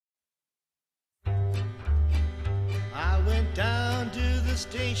down to the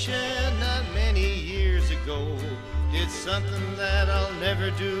station not many years ago. Did something that I'll never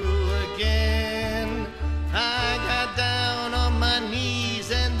do again. I got down on my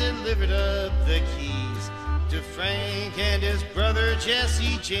knees and delivered up the keys to Frank and his brother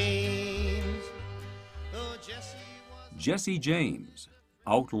Jesse James. Oh, Jesse James,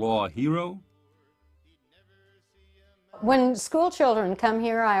 outlaw hero? When school children come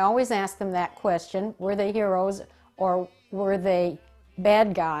here, I always ask them that question: were they heroes or were they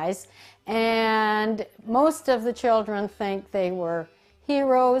bad guys? And most of the children think they were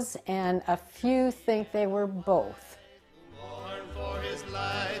heroes, and a few think they were both. Born for his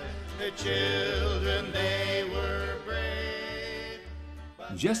life, the children, they were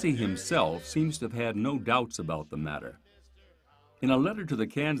brave. Jesse himself seems to have had no doubts about the matter. In a letter to the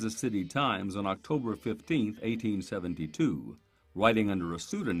Kansas City Times on October 15, 1872, writing under a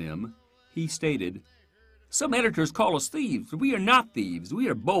pseudonym, he stated, "Some editors call us thieves, but we are not thieves. We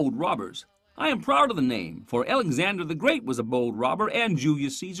are bold robbers. I am proud of the name, for Alexander the Great was a bold robber, and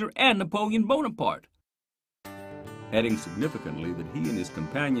Julius Caesar and Napoleon Bonaparte," adding significantly that he and his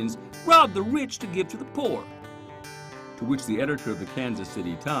companions robbed the rich to give to the poor. To which the editor of the Kansas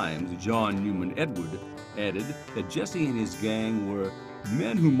City Times, John Newman Edward, added that Jesse and his gang were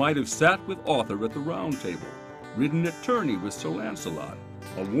men who might have sat with Arthur at the Round Table, ridden at tourney with Sir Lancelot,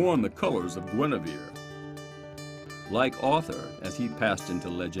 or worn the colors of Guinevere. Like Arthur, as he passed into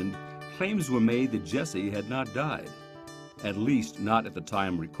legend, claims were made that Jesse had not died, at least not at the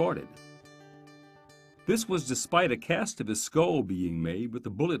time recorded. This was despite a cast of his skull being made with the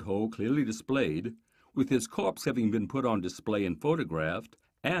bullet hole clearly displayed, with his corpse having been put on display and photographed,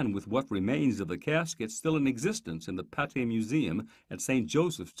 and with what remains of the casket still in existence in the Pate Museum at St.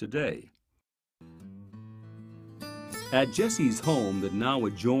 Joseph's today. At Jesse's home that now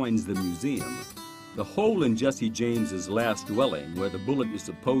adjoins the museum, the hole in Jesse James's last dwelling, where the bullet is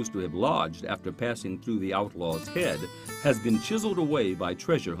supposed to have lodged after passing through the outlaw's head, has been chiseled away by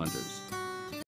treasure hunters.